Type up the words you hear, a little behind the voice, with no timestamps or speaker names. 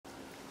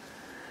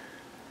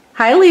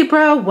Hi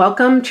Libra,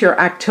 welcome to your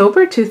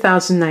October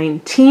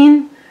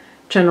 2019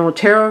 General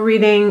Tarot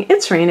reading.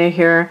 It's Raina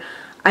here.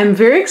 I'm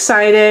very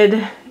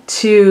excited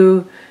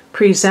to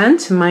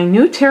present my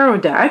new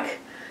tarot deck,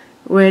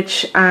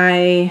 which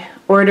I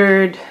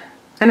ordered,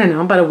 I don't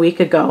know, about a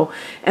week ago.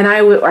 And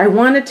I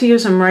wanted to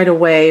use them right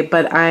away,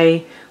 but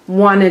I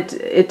wanted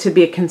it to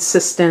be a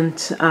consistent,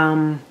 series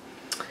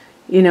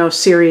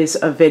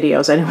of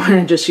videos. I didn't want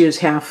to just use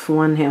half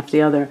one, half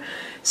the other.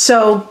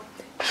 So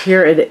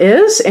here it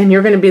is, and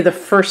you're going to be the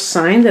first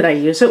sign that I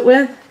use it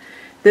with.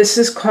 This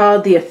is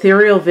called the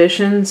Ethereal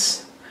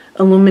Visions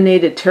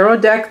Illuminated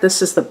Tarot Deck.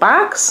 This is the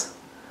box,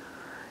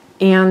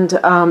 and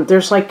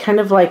there's like kind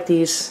of like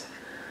these,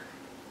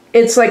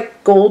 it's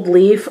like gold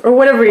leaf or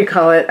whatever you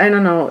call it. I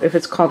don't know if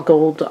it's called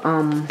gold,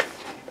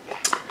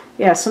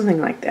 yeah, something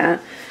like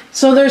that.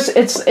 So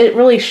it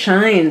really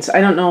shines. I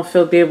don't know if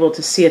you'll be able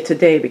to see it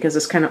today because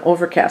it's kind of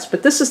overcast,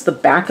 but this is the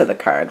back of the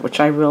card, which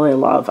I really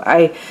love.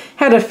 I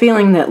had a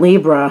feeling that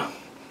Libra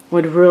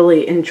would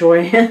really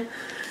enjoy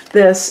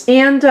this.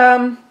 And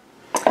I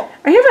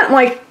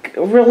haven't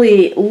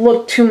really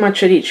looked too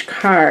much at each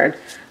card,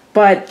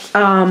 but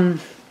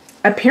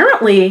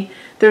apparently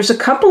there's a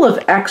couple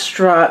of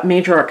extra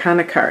major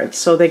arcana cards,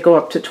 so they go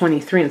up to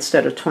 23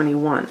 instead of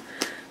 21.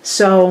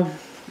 So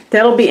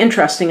that'll be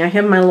interesting. I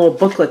have my little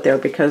booklet there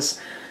because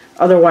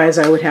otherwise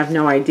I would have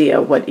no idea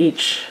what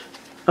each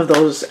of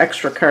those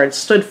extra cards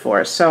stood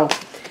for. So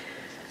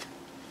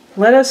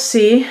let us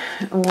see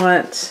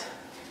what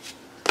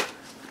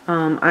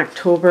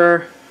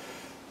October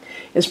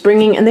is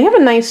bringing. And they have a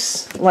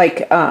nice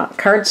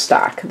card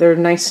stock. They're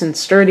nice and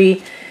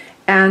sturdy,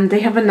 and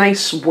they have a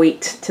nice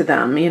weight to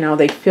them. You know,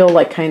 they feel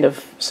like kind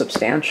of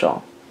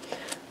substantial.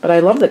 But I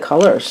love the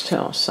colors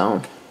too,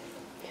 so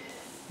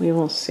we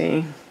will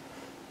see.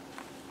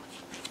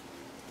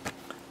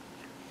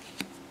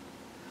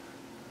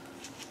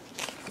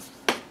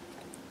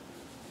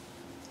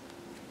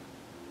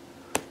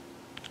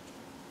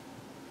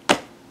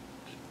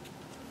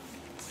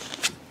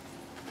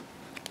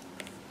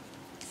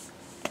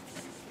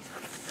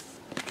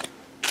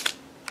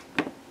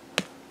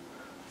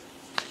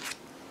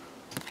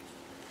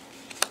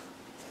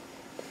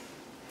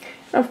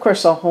 Of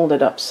course, I'll hold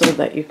it up so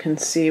that you can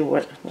see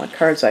what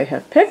cards I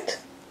have picked.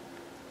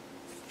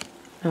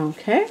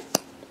 Okay.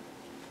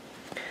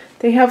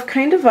 They have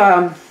kind of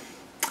a,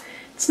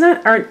 it's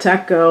not Art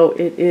Deco,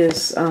 it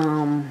is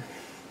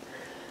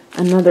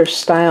another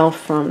style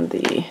from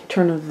the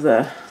turn of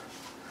the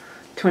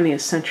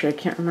 20th century. I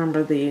can't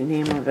remember the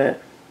name of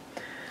it.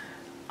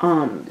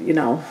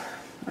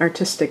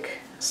 Artistic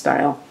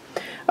style.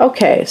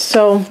 Okay,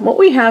 so what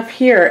we have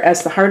here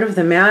as the heart of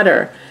the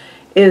matter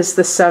is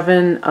the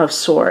Seven of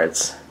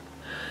Swords.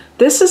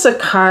 This is a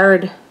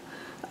card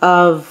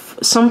of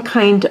some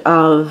kind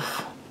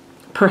of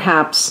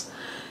perhaps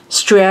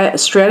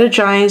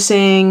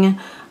strategizing,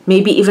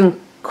 maybe even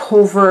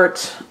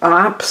covert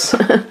ops,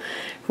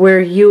 where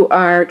you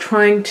are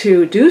trying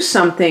to do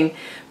something,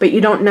 but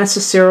you don't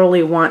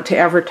necessarily want to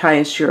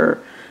advertise your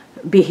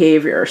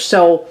behavior.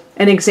 So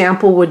an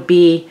example would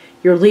be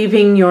you're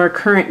leaving your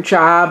current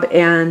job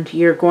and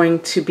you're going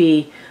to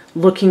be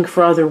looking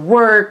for other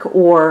work,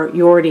 or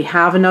you already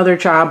have another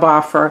job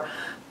offer,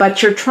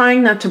 but you're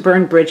trying not to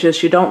burn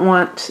bridges. You don't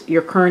want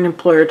your current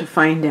employer to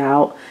find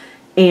out,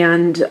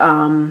 and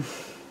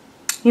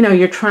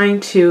you're trying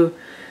to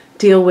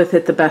deal with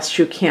it the best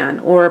you can.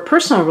 Or a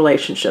personal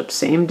relationship,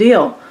 same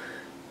deal.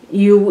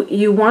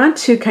 You want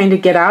to kind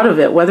of get out of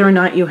it. Whether or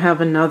not you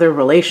have another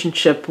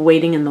relationship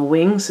waiting in the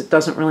wings, it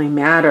doesn't really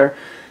matter.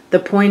 The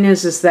point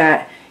is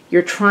that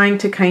you're trying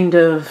to kind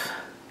of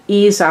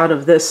ease out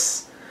of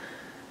this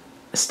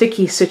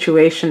sticky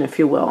situation, if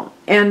you will.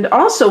 And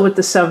also with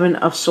the Seven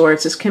of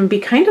Swords, this can be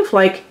kind of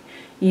like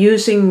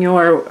using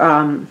your,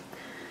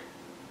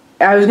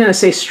 I was going to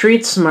say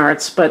street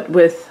smarts, but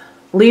with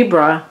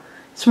Libra,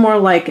 it's more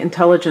like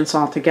intelligence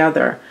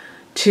altogether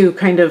to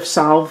kind of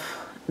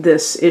solve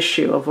this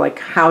issue of like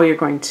how you're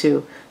going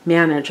to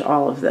manage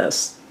all of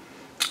this.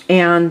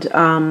 And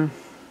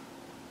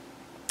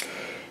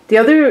the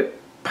other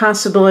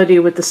possibility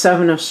with the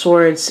Seven of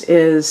Swords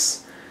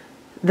is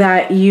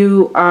that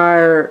you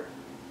are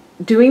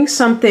doing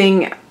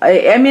something,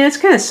 I mean, it's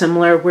kind of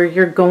similar where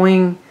you're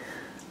going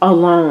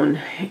alone.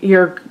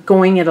 You're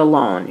going it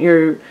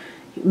alone.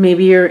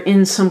 Maybe you're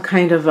in some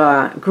kind of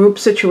a group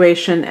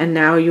situation and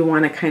now you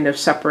want to kind of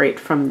separate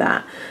from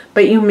that.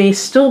 But you may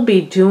still be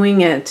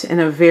doing it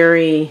in a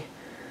very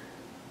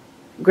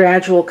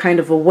gradual kind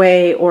of a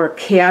way, or a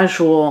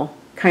casual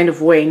kind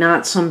of way,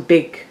 not some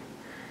big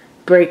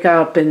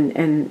breakup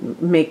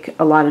and make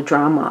a lot of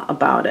drama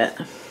about it.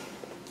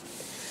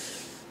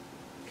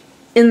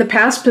 In the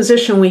past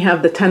position, we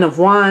have the Ten of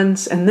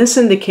Wands, and this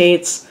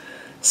indicates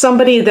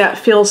somebody that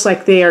feels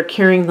like they are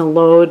carrying the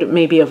load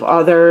maybe of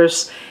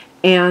others,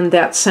 and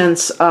that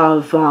sense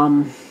of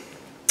a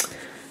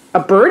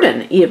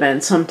burden even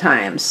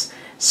sometimes.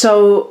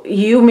 So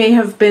you may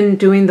have been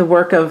doing the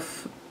work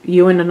of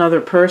you and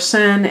another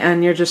person,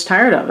 and you're just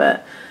tired of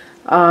it.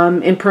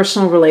 In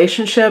personal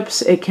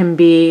relationships, it can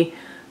be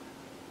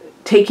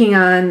taking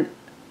on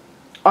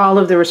all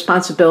of the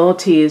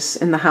responsibilities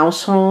in the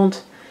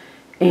household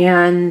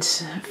and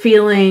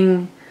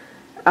feeling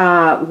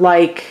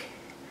like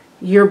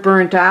you're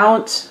burnt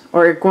out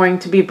or going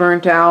to be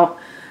burnt out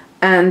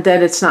and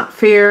that it's not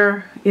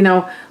fair. You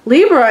know,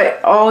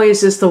 Libra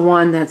always is the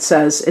one that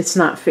says it's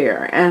not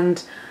fair.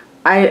 And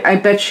I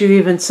bet you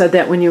even said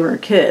that when you were a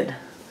kid.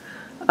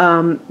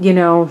 You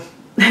know,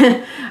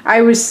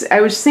 I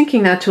was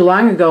thinking not too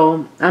long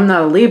ago, I'm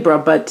not a Libra,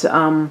 but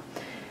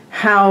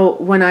how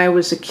when I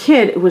was a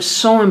kid, it was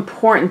so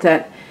important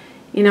that,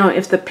 you know,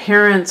 if the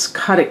parents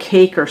cut a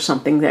cake or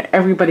something, that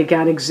everybody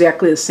got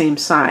exactly the same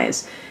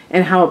size.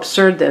 And how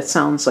absurd that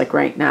sounds like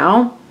right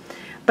now.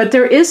 But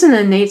there is an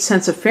innate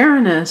sense of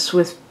fairness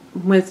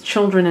with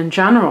children in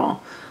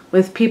general,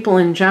 with people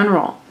in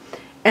general.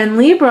 And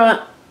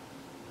Libra,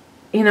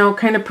 you know,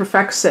 kind of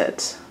perfects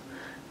it,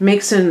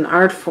 makes it an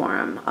art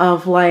form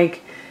of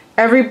like,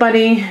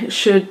 everybody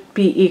should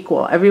be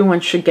equal. Everyone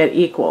should get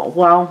equal.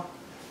 Well,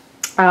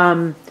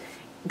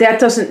 that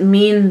doesn't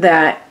mean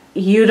that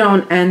you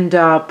don't end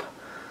up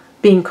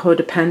being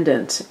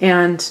codependent.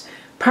 And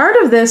part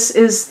of this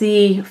is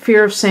the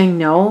fear of saying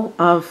no,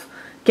 of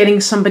getting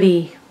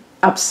somebody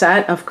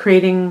upset, of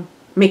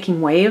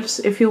making waves,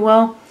 if you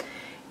will.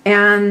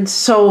 And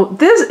so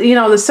this, you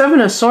know, the Seven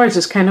of Swords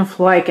is kind of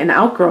like an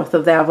outgrowth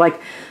of that, of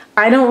like,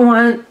 I don't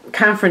want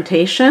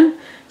confrontation,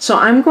 so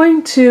I'm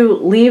going to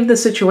leave the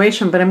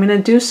situation, but I'm going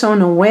to do so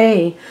in a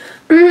way,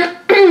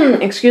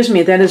 excuse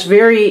me, that is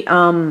very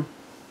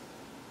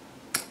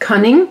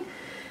cunning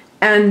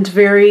and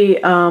very,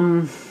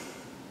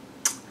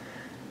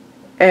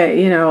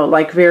 you know,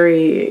 like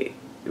very,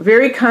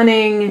 very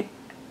cunning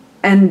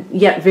and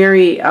yet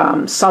very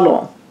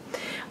subtle.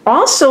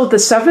 Also, the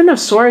Seven of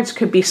Swords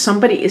could be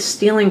somebody is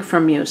stealing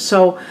from you.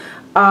 So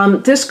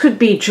this could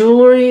be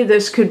jewelry.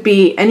 This could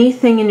be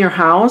anything in your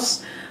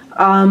house.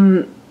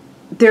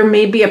 There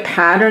may be a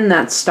pattern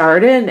that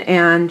started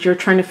and you're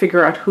trying to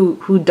figure out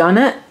who done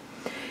it.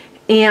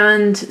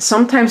 And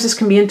sometimes this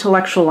can be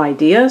intellectual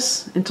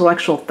ideas,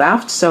 intellectual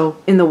theft. So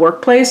in the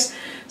workplace,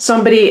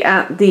 somebody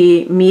at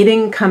the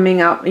meeting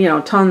coming up, you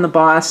know, telling the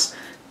boss,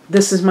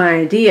 this is my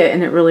idea,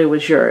 and it really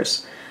was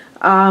yours.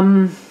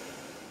 And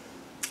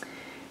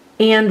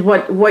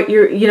what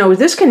you're, you know,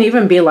 this can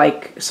even be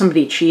like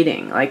somebody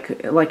cheating,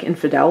 like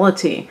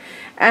infidelity.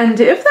 And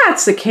if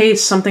that's the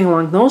case, something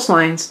along those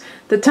lines,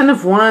 the Ten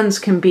of Wands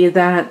can be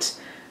that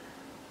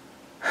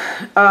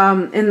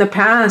in the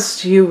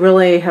past, you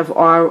really have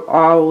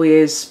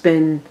always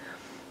been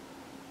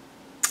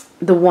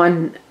the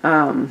one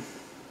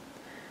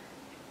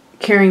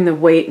carrying the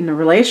weight in the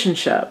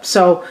relationship.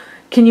 So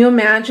can you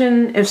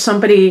imagine if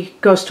somebody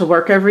goes to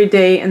work every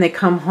day and they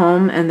come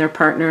home and their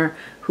partner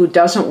who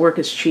doesn't work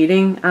is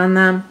cheating on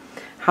them,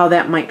 how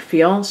that might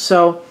feel?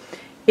 So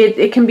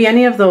it can be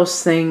any of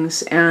those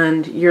things,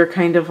 and you're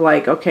kind of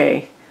like,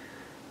 okay,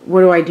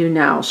 what do I do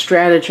now?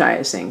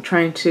 Strategizing,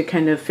 trying to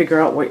kind of figure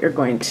out what you're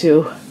going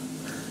to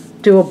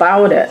do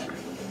about it.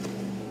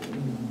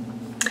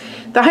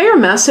 The higher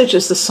message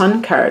is the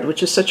Sun card,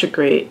 which is such a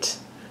great,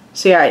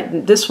 see,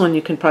 this one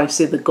you can probably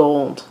see the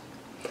gold.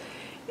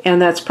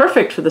 And that's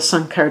perfect for the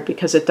Sun card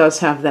because it does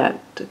have that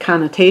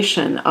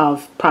connotation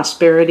of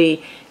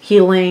prosperity,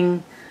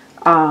 healing,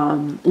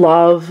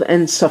 love,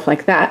 and stuff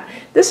like that.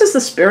 This is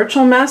the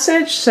spiritual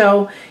message.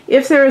 So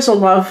if there is a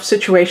love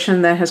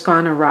situation that has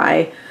gone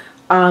awry,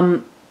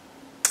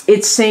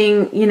 it's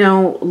saying, you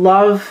know,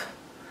 love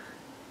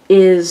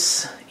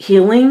is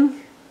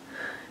healing.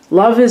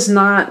 Love is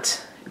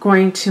not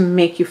going to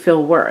make you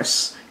feel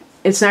worse.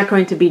 It's not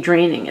going to be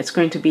draining. It's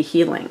going to be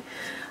healing.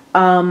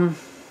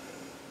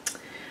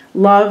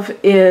 Love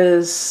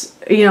is,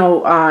 you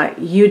know,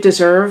 you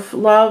deserve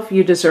love.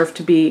 You deserve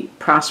to be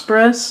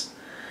prosperous.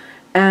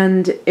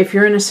 And if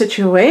you're in a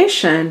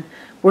situation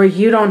where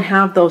you don't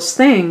have those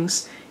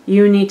things,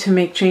 you need to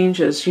make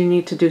changes. You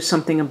need to do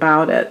something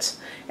about it.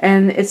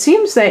 And it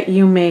seems that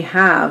you may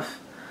have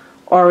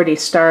already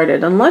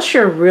started, unless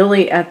you're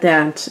really at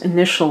that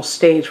initial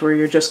stage where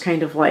you're just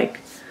kind of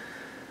like,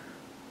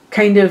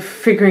 kind of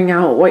figuring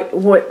out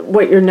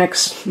what your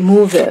next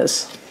move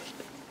is.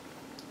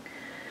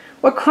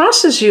 What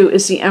crosses you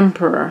is the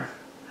Emperor.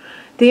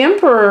 The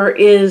Emperor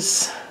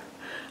is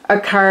a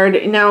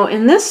card. Now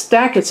in this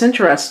deck, it's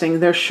interesting.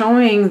 They're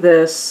showing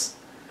this,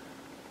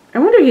 I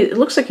wonder, it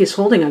looks like he's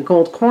holding a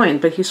gold coin,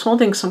 but he's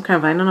holding some kind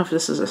of, I don't know if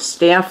this is a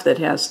staff that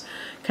has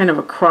kind of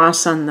a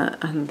cross on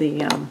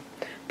the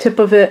tip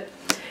of it.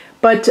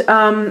 But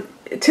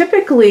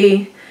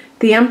typically,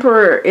 the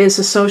Emperor is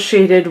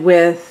associated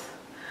with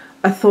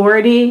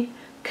authority,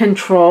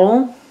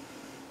 control.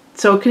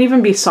 So it could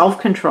even be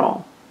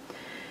self-control.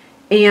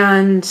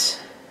 And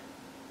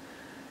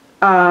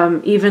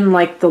even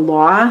like the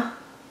law.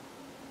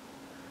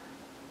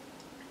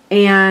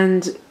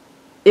 And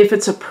if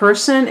it's a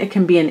person, it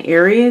can be an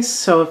Aries.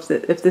 So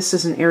if this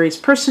is an Aries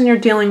person you're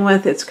dealing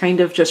with, it's kind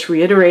of just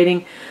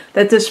reiterating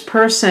that this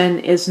person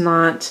is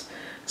not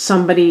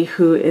somebody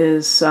who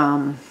is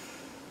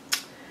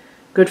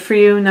good for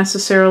you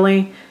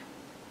necessarily.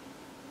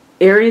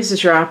 Aries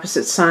is your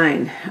opposite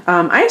sign.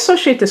 I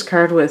associate this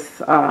card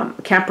with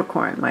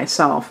Capricorn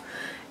myself,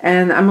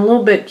 and I'm a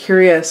little bit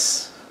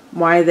curious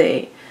why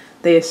they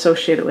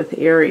associate it with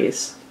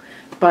Aries.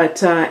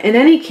 But in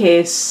any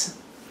case,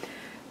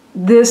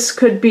 this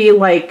could be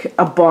like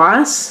a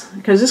boss,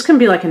 because this can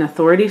be like an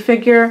authority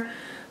figure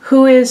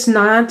who is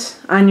not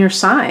on your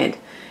side.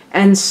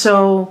 And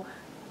so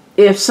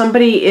if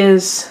somebody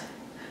is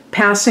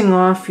passing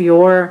off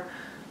your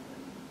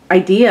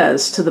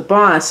ideas to the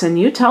boss and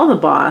you tell the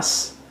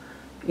boss,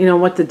 you know,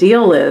 what the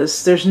deal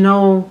is, there's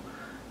no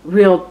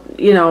real,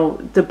 you know,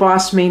 the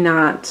boss may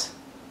not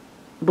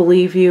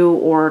believe you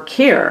or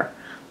care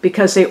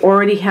because they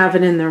already have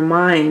it in their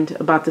mind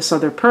about this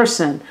other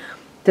person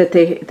that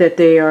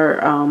they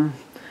are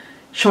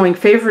showing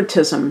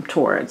favoritism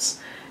towards.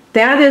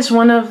 That is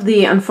one of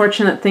the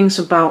unfortunate things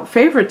about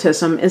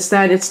favoritism, is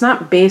that it's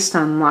not based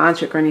on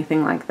logic or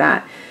anything like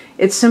that.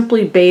 It's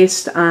simply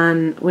based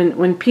on,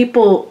 when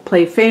people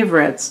play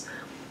favorites,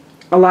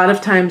 a lot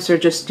of times they're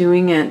just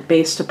doing it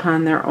based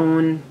upon their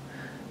own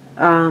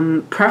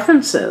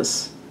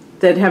preferences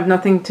that have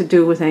nothing to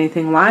do with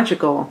anything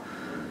logical.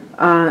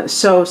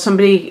 So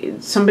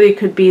somebody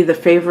could be the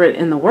favorite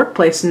in the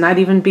workplace and not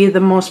even be the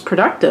most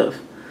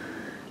productive.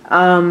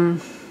 The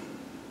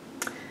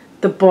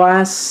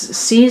boss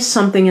sees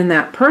something in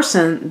that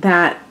person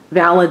that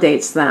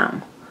validates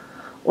them.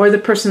 Or the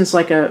person's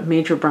like a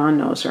major brown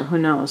noser, who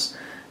knows.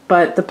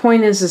 But the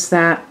point is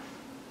that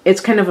it's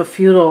kind of a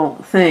futile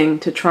thing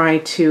to try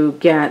to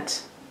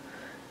get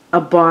a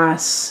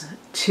boss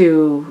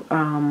to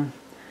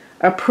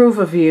approve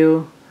of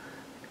you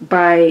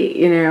by,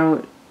 you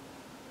know,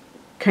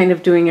 kind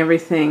of doing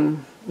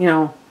everything, you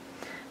know,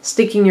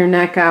 sticking your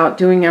neck out,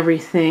 doing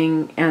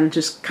everything, and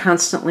just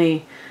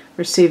constantly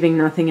receiving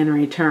nothing in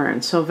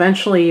return. So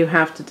eventually you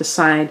have to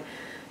decide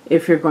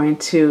if you're going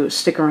to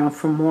stick around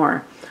for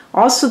more.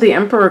 Also, the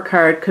Emperor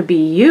card could be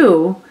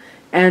you,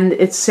 and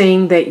it's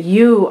saying that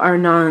you are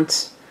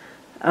not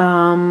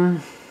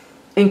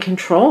in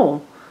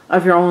control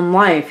of your own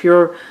life.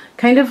 You're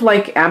kind of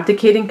like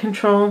abdicating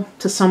control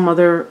to some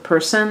other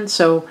person.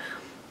 So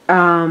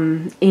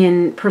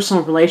in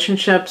personal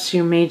relationships,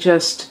 you may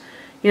just,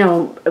 you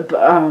know,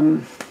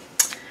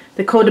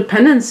 the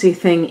codependency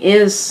thing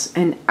is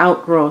an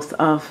outgrowth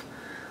of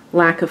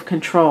lack of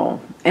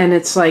control. And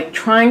it's like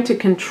trying to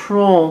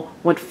control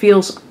what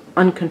feels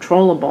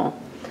uncontrollable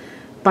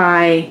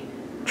by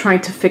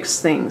trying to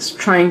fix things,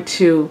 trying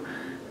to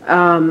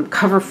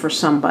cover for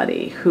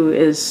somebody who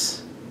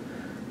is,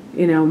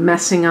 you know,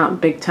 messing up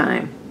big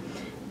time.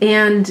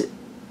 And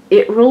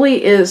it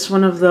really is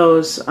one of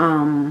those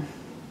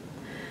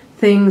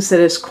things that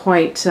is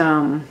quite,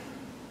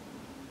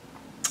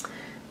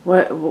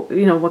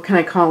 what can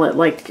I call it?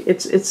 Like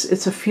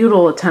it's a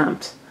futile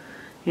attempt.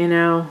 You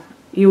know,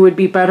 you would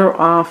be better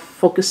off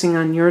focusing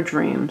on your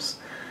dreams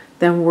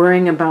than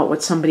worrying about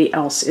what somebody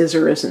else is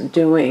or isn't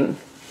doing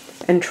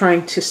and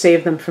trying to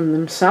save them from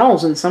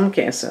themselves in some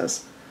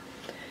cases.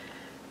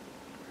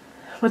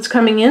 What's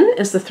coming in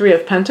is the Three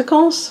of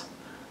Pentacles.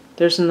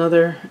 There's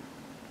another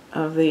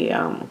of the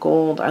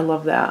gold. I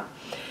love that.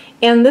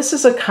 And this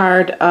is a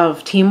card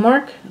of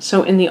teamwork.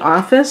 So in the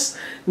office,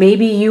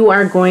 maybe you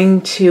are going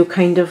to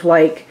kind of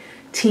like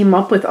team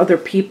up with other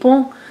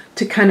people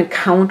to kind of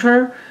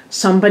counter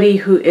somebody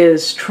who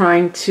is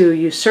trying to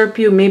usurp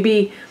you.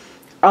 Maybe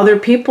other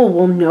people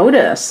will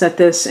notice that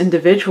this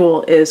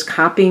individual is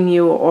copying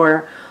you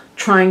or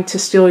trying to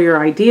steal your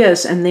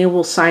ideas, and they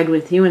will side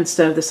with you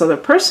instead of this other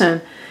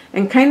person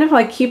and kind of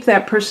like keep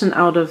that person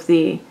out of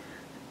the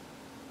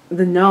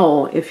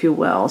know, if you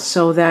will,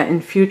 so that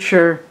in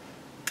future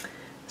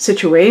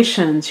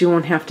situations you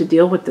won't have to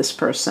deal with this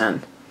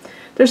person.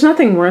 There's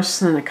nothing worse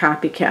than a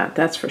copycat,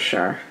 that's for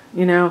sure.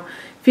 You know,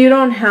 if you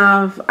don't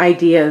have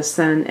ideas,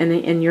 then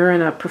and you're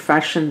in a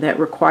profession that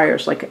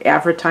requires, like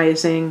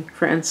advertising,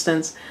 for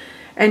instance,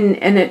 and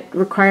it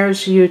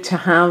requires you to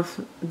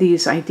have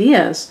these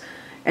ideas,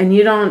 and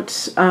you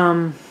don't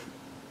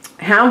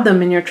have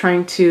them, and you're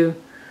trying to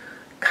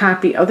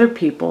copy other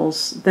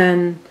people's,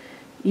 then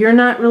you're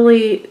not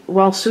really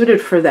well suited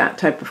for that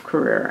type of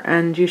career,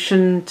 and you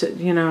shouldn't,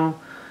 you know,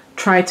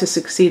 try to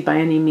succeed by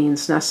any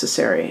means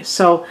necessary.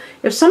 So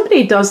if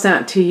somebody does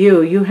that to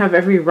you, you have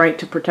every right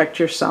to protect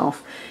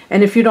yourself.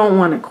 And if you don't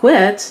want to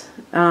quit,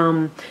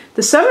 the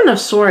Seven of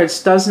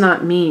Swords does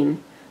not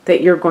mean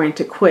that you're going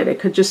to quit. It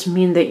could just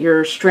mean that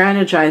you're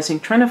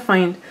strategizing, trying to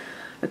find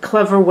a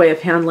clever way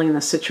of handling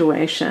the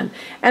situation.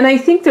 And I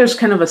think there's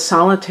kind of a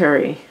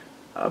solitary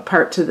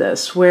part to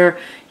this, where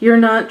you're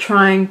not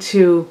trying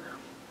to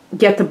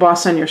get the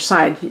boss on your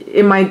side.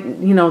 It might,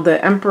 you know,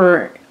 the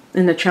Emperor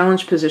in the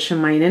challenge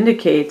position might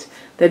indicate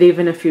that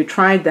even if you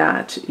tried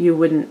that, you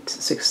wouldn't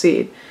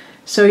succeed.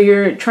 So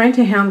you're trying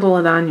to handle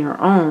it on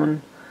your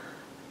own,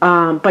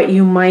 but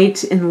you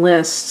might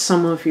enlist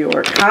some of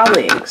your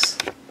colleagues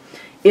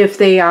if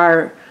they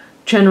are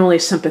generally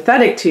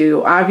sympathetic to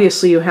you.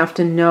 Obviously, you have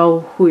to know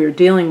who you're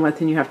dealing with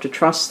and you have to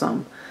trust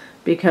them,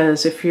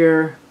 because if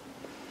you're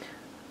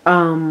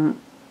trying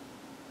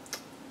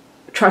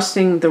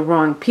trusting the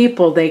wrong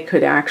people, they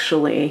could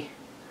actually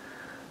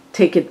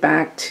take it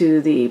back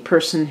to the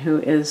person who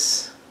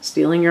is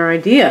stealing your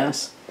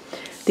ideas.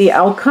 The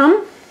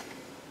outcome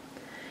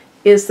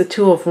is the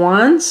Two of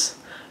Wands.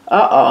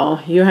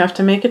 Uh-oh, you have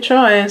to make a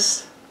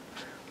choice.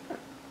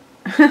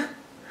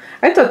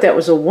 I thought that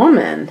was a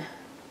woman,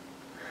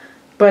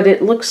 but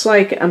it looks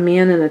like a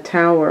man in a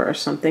tower or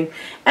something.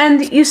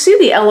 And you see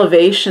the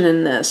elevation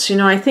in this. You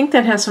know, I think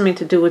that has something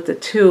to do with the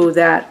two,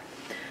 that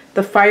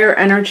the fire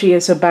energy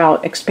is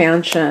about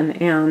expansion.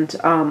 And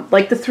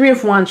like the Three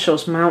of Wands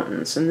shows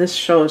mountains, and this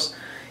shows,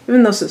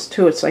 even though this is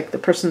two, it's like the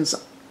person's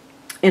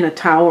in a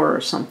tower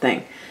or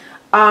something.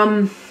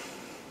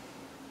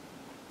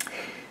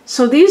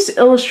 So these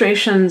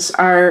illustrations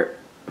are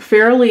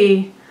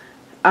fairly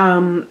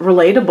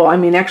relatable. I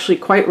mean, actually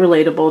quite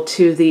relatable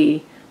to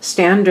the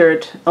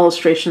standard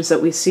illustrations that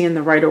we see in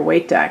the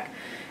Rider-Waite deck.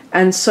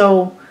 And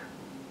so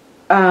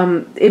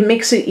it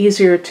makes it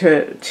easier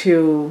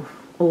to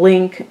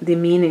link the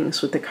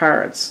meanings with the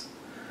cards.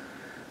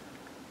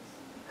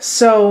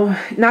 So,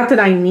 not that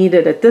I need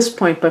it at this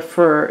point, but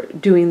for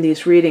doing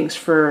these readings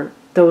for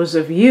those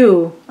of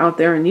you out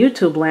there in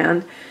YouTube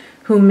land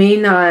who may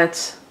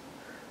not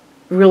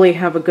really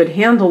have a good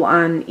handle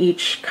on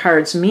each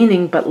card's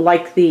meaning, but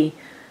like the,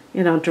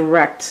 you know,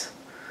 direct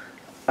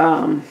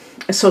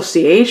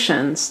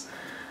associations.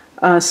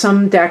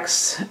 Some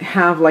decks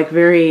have like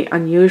very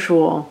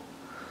unusual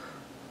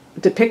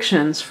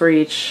depictions for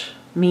each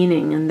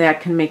meaning, and that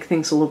can make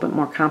things a little bit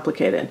more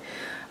complicated.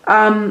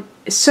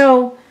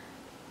 So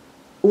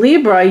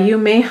Libra, you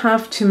may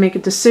have to make a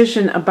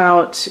decision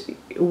about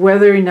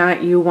whether or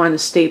not you want to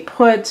stay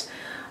put.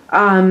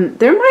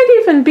 There might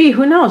even be,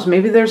 who knows,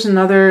 maybe there's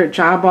another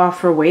job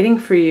offer waiting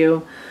for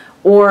you,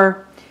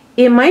 or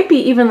it might be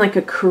even like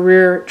a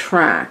career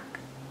track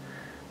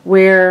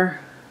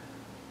where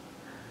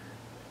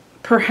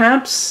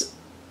perhaps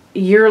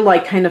you're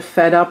like kind of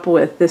fed up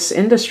with this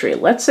industry.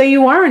 Let's say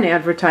you are in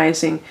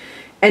advertising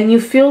and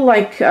you feel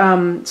like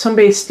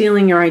somebody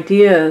stealing your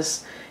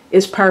ideas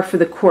is par for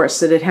the course,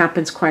 that it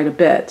happens quite a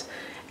bit.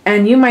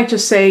 And you might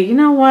just say, you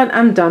know what,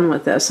 I'm done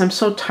with this. I'm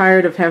so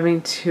tired of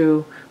having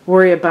to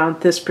worry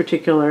about this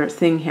particular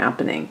thing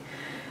happening.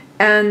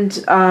 And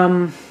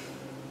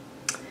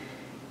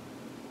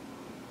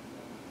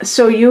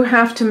so you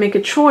have to make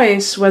a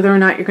choice whether or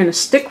not you're going to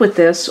stick with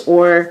this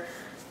or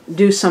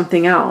do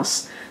something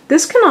else.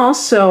 This can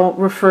also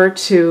refer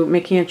to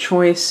making a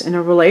choice in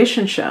a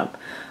relationship.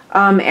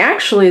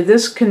 Actually,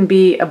 this can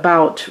be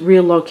about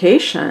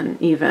relocation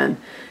even.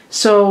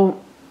 So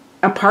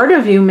a part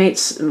of you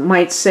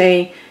might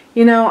say,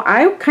 you know,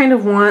 I kind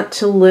of want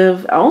to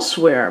live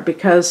elsewhere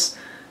because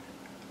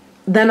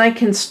then I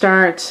can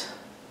start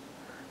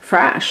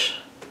fresh,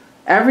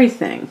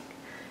 everything.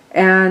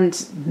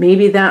 And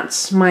maybe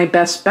that's my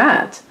best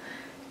bet.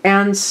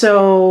 And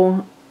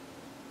so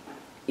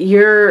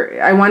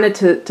I wanted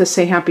to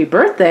say happy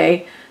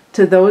birthday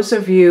to those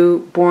of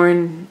you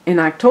born in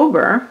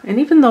October, and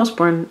even those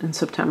born in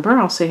September.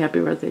 I'll say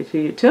happy birthday to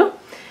you too.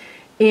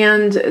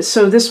 And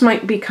so this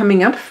might be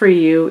coming up for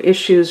you,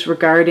 issues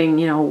regarding,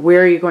 you know,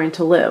 where you're going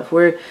to live.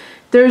 Where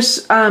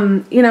there's,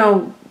 you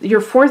know,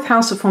 your fourth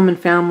house of home and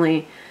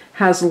family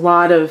has a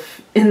lot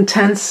of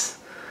intense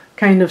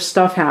kind of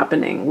stuff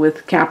happening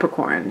with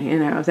Capricorn. You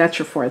know, that's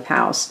your fourth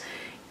house.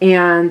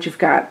 And you've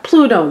got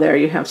Pluto there,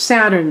 you have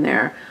Saturn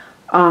there,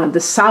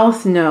 the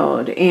South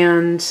Node,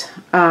 and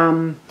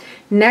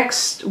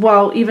next,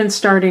 well, even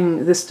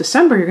starting this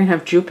December, you're going to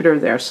have Jupiter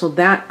there. So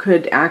that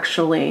could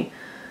actually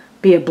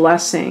be a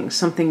blessing,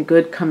 something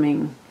good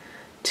coming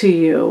to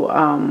you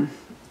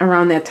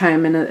around that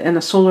time, and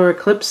a solar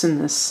eclipse in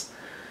this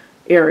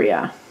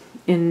area,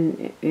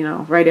 in, you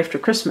know, right after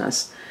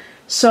Christmas.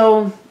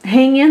 So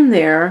hang in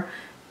there,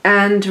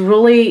 and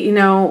really, you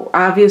know,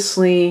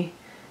 obviously,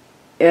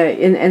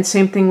 and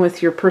same thing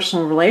with your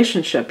personal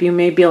relationship. You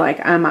may be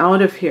like, I'm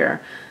out of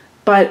here,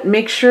 but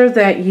make sure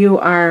that you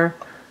are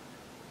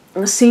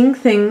seeing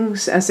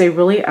things as they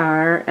really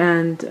are,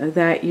 and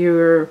that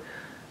you're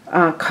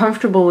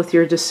comfortable with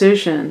your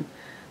decision,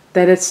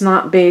 that it's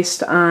not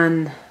based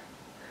on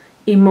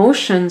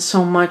emotion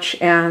so much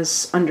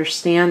as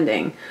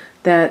understanding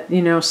that,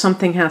 you know,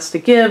 something has to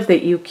give,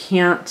 that you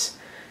can't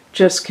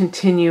just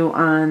continue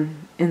on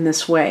in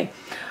this way.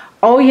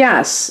 Oh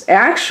yes,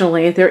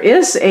 actually there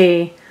is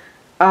a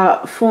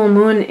full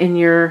moon in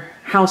your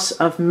house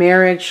of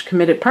marriage,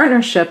 committed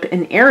partnership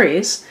in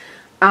Aries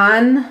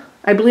on,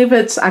 I believe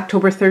it's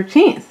October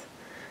 13th.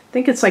 I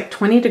think it's like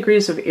 20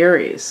 degrees of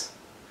Aries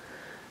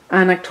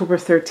on October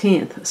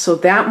 13th. So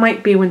that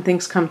might be when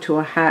things come to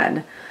a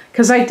head.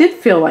 Because I did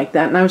feel like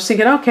that, and I was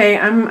thinking, okay,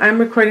 I'm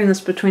recording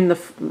this between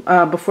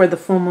the before the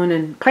full moon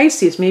in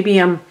Pisces. Maybe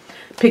I'm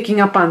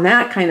picking up on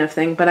that kind of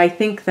thing, but I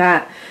think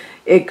that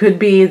it could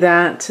be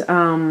that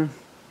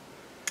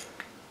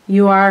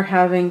you are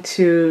having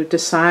to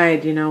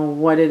decide, you know,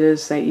 what it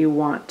is that you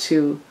want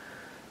to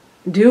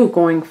do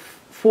going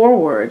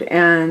forward,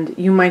 and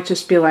you might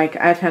just be like,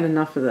 I've had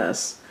enough of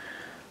this.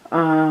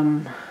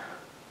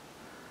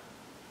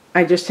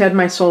 I just had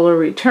my solar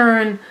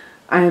return.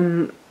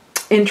 I'm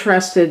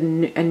interested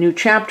in a new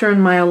chapter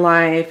in my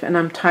life, and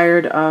I'm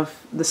tired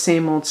of the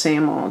same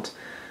old,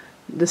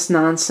 this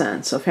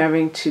nonsense of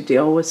having to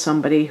deal with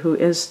somebody who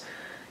is,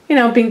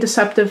 being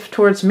deceptive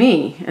towards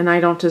me, and I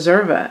don't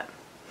deserve it.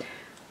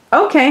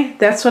 Okay,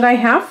 that's what I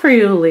have for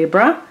you,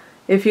 Libra.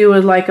 If you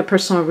would like a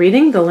personal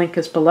reading, the link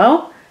is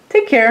below.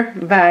 Take care.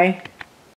 Bye.